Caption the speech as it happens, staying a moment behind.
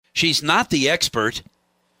She's not the expert.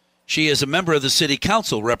 She is a member of the city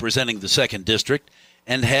council representing the 2nd District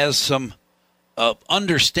and has some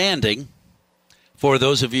understanding for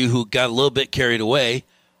those of you who got a little bit carried away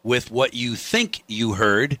with what you think you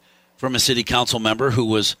heard from a city council member who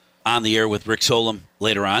was on the air with Rick Solem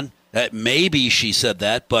later on. That maybe she said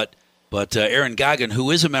that, but Erin Goggin,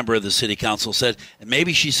 who is a member of the city council, said,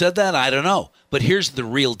 maybe she said that, I don't know. But here's the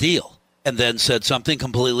real deal, and then said something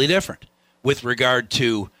completely different with regard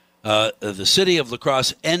to the city of La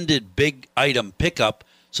Crosse ended big item pickup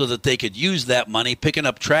so that they could use that money picking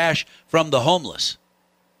up trash from the homeless,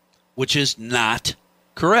 which is not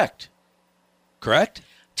correct. Correct?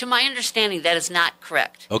 To my understanding, that is not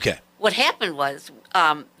correct. Okay. What happened was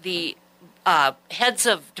the heads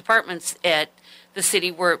of departments at the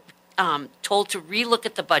city were told to relook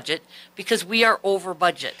at the budget because we are over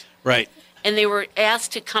budget. Right. And they were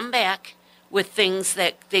asked to come back with things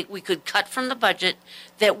that we could cut from the budget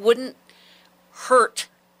that wouldn't hurt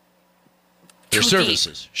their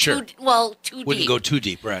services. Deep. Sure. Too Wouldn't deep. go too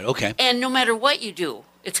deep. Right. Okay. And no matter what you do,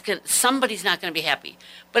 somebody's not going to be happy.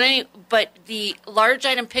 But the large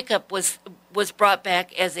item pickup was brought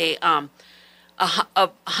back as a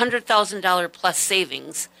 $100,000 plus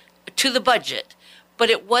savings to the budget, but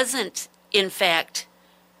it wasn't in fact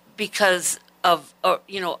because of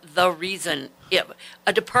the reason.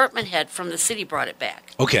 A department head from the city brought it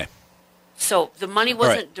back. Okay. So the money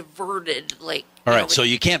wasn't diverted like. All right. So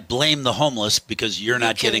you can't blame the homeless because you're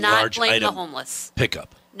not getting large blame item the homeless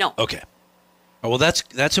pickup. No. Okay. Oh, well,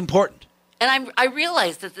 that's important. And I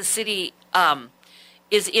realize that the city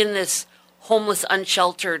is in this homeless,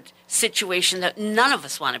 unsheltered situation that none of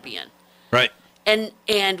us want to be in. Right.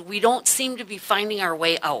 And we don't seem to be finding our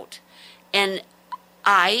way out. And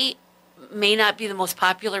I may not be the most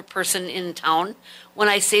popular person in town when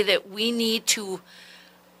I say that we need to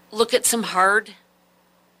look at some hard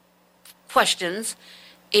questions,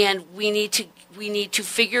 and we need to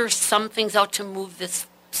figure some things out to move this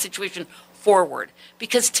situation forward.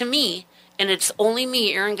 Because to me, and it's only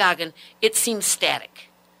me, Erin Goggin, it seems static.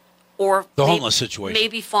 Or the homeless situation.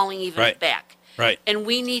 Maybe falling even back. Right. And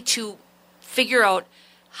we need to figure out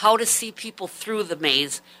how to see people through the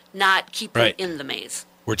maze, not keep them in the maze.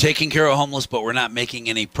 We're taking care of homeless, but we're not making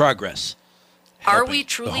any progress. Are we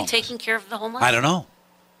truly taking care of the homeless? I don't know.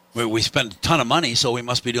 We spend a ton of money, so we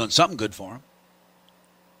must be doing something good for them.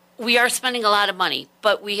 We are spending a lot of money,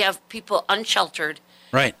 but we have people unsheltered.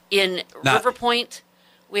 Right. In River Point,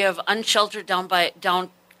 we have unsheltered down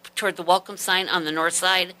toward the welcome sign on the north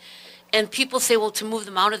side. And people say, well, to move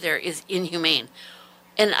them out of there is inhumane.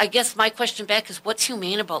 And I guess my question back is, what's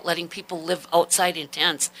humane about letting people live outside in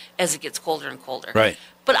tents as it gets colder and colder? Right.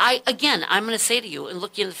 But I'm going to say to you and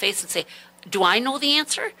look you in the face and say, do I know the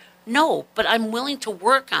answer? No, but I'm willing to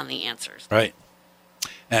work on the answers. Right.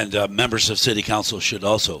 And members of city council should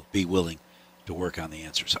also be willing to work on the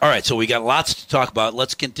answers. All right, so we got lots to talk about.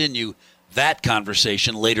 Let's continue that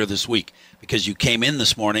conversation later this week because you came in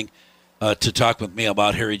this morning to talk with me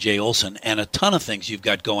about Harry J. Olson and a ton of things you've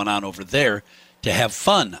got going on over there to have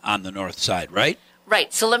fun on the north side, right?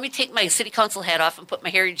 Right. So let me take my city council hat off and put my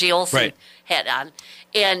Harry J. Olson hat on.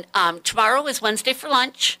 And tomorrow is Wednesday for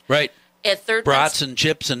lunch. Right. At third Brats and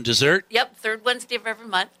chips and dessert. Yep, third Wednesday of every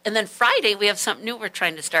month. And then Friday we have something new we're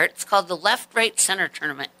trying to start. It's called the Left, Right, Center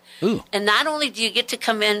Tournament. Ooh. And not only do you get to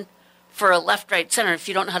come in for a left, right, center, if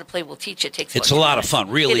you don't know how to play, we'll teach you. It takes It's a lot of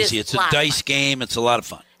fun, real easy. It's a dice game. It's a lot of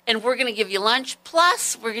fun. And we're going to give you lunch,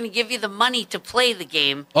 plus we're going to give you the money to play the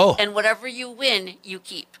game. Oh. And whatever you win, you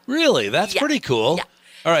keep. Really? That's pretty cool. Yeah.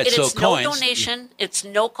 All right, so it's coins. No donation. It's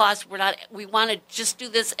no cost. We want to just do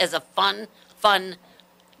this as a fun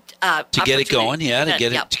to get it going,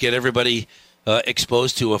 to get everybody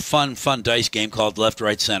exposed to a fun dice game called Left,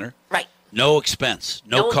 Right, Center. Right. No expense,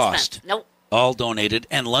 no cost. Nope. All donated,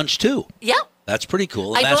 and lunch too. Yep. That's pretty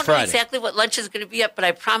cool. I And that's don't know Friday. exactly what lunch is going to be up, but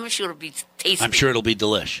I promise you it'll be tasty. I'm sure it'll be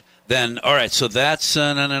delish. Then, all right, so that's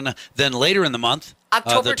then later in the month,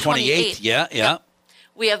 October the 28th. Yeah. Yep.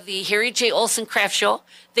 We have the Harry J. Olson Craft Show.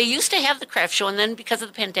 They used to have the craft show, and then because of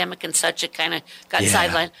the pandemic and such, it kind of got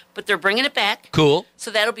sidelined. But they're bringing it back. Cool.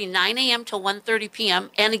 So that'll be 9 a.m. till 1:30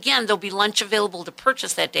 p.m. And again, there'll be lunch available to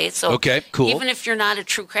purchase that day. So cool. Even if you're not a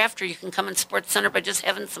true crafter, you can come in Sports Center by just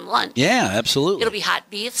having some lunch. Yeah, absolutely. It'll be hot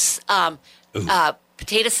beefs,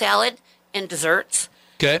 potato salad, and desserts.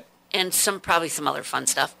 Okay. And probably some other fun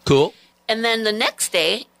stuff. Cool. And then the next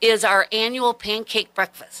day is our annual pancake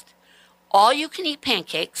breakfast. All you can eat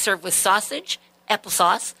pancakes served with sausage,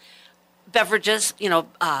 applesauce, beverages,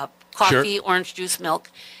 coffee, orange juice, milk,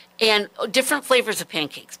 and different flavors of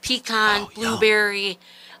pancakes. Pecan, blueberry,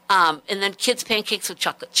 And then kids' pancakes with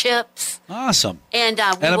chocolate chips. Awesome. And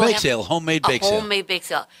a bake sale, homemade bake sale. Homemade bake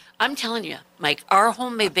sale. I'm telling you, Mike, our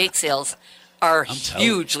homemade bake sales are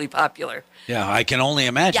hugely popular. Yeah, I can only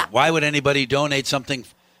imagine. Yeah. Why would anybody donate something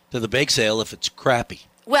to the bake sale if it's crappy?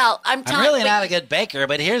 Well, I'm really not a good baker,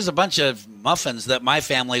 but here's a bunch of muffins that my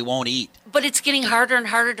family won't eat. But it's getting harder and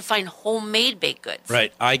harder to find homemade baked goods.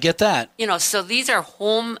 Right. I get that. So these are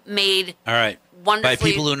homemade. All right. Wonderfully, by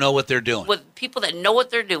people who know what they're doing. With people that know what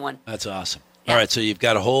they're doing. That's awesome. Yeah. All right, so you've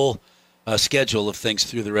got a whole schedule of things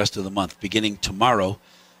through the rest of the month, beginning tomorrow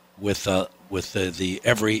with second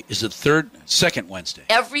Wednesday.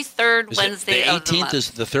 Every third Wednesday the of the month. 18th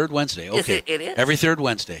is the third Wednesday. Okay. It is. Every third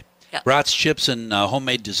Wednesday. Yep. Brats, chips, and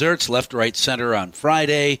homemade desserts, left, right, center on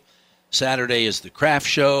Friday. Saturday is the craft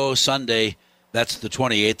show. Sunday, that's the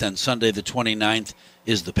 28th, and Sunday the 29th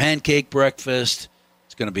is the pancake breakfast.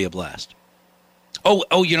 It's going to be a blast.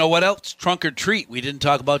 Oh, you know what else? Trunk or Treat. We didn't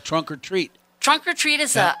talk about Trunk or Treat. Trunk or Treat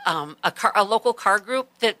is a local car group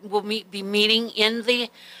that will be meeting in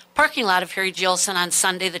the parking lot of Harry J. Olson on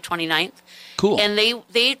Sunday the 29th. Cool. And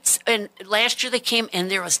and last year they came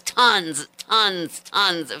and there was tons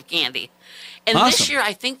of candy. And awesome. This year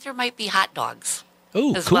I think there might be hot dogs.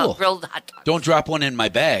 Oh, as cool. well, grilled hot dogs. Don't drop one in my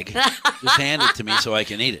bag. Just hand it to me so I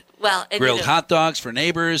can eat it. Well, grilled hot dogs for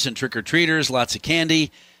neighbors and trick-or-treaters, lots of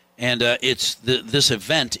candy. And it's this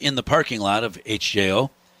event in the parking lot of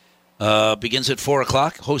HJO. Begins at 4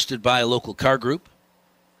 o'clock, hosted by a local car group.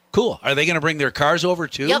 Cool. Are they going to bring their cars over,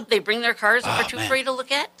 too? Yep, they bring their cars over for you to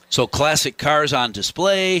look at. So classic cars on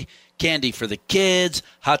display, candy for the kids,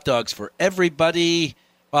 hot dogs for everybody.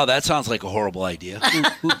 Wow, that sounds like a horrible idea.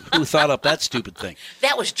 Who thought up that stupid thing?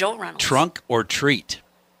 That was Joe Reynolds. Trunk or Treat.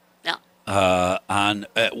 Yeah. On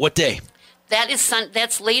what day?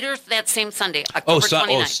 That's later that same Sunday, October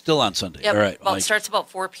 29th. Still on Sunday. Yep, all right. It starts about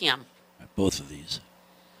 4 p.m. Both of these.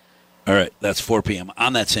 All right, that's 4 p.m.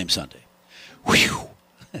 on that same Sunday. Whew.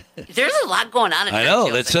 There's a lot going on. I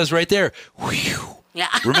know. That says right there. Whew. Yeah.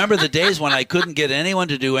 Remember the days when I couldn't get anyone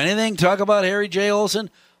to do anything? Talk about Harry J. Olson?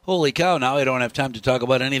 Holy cow, now I don't have time to talk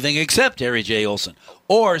about anything except Harry J. Olson.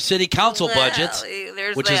 Or city council budgets,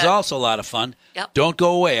 which is also a lot of fun. Yep. Don't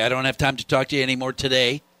go away. I don't have time to talk to you anymore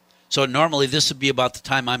today. So normally this would be about the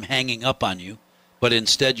time I'm hanging up on you. But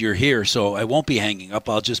instead you're here, so I won't be hanging up.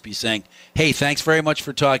 I'll just be saying, hey, thanks very much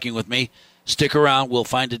for talking with me. Stick around. We'll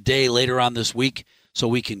find a day later on this week so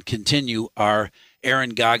we can continue our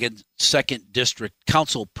Erin Goggin 2nd District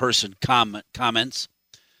Council person comments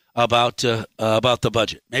about the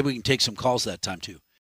budget. Maybe we can take some calls that time, too.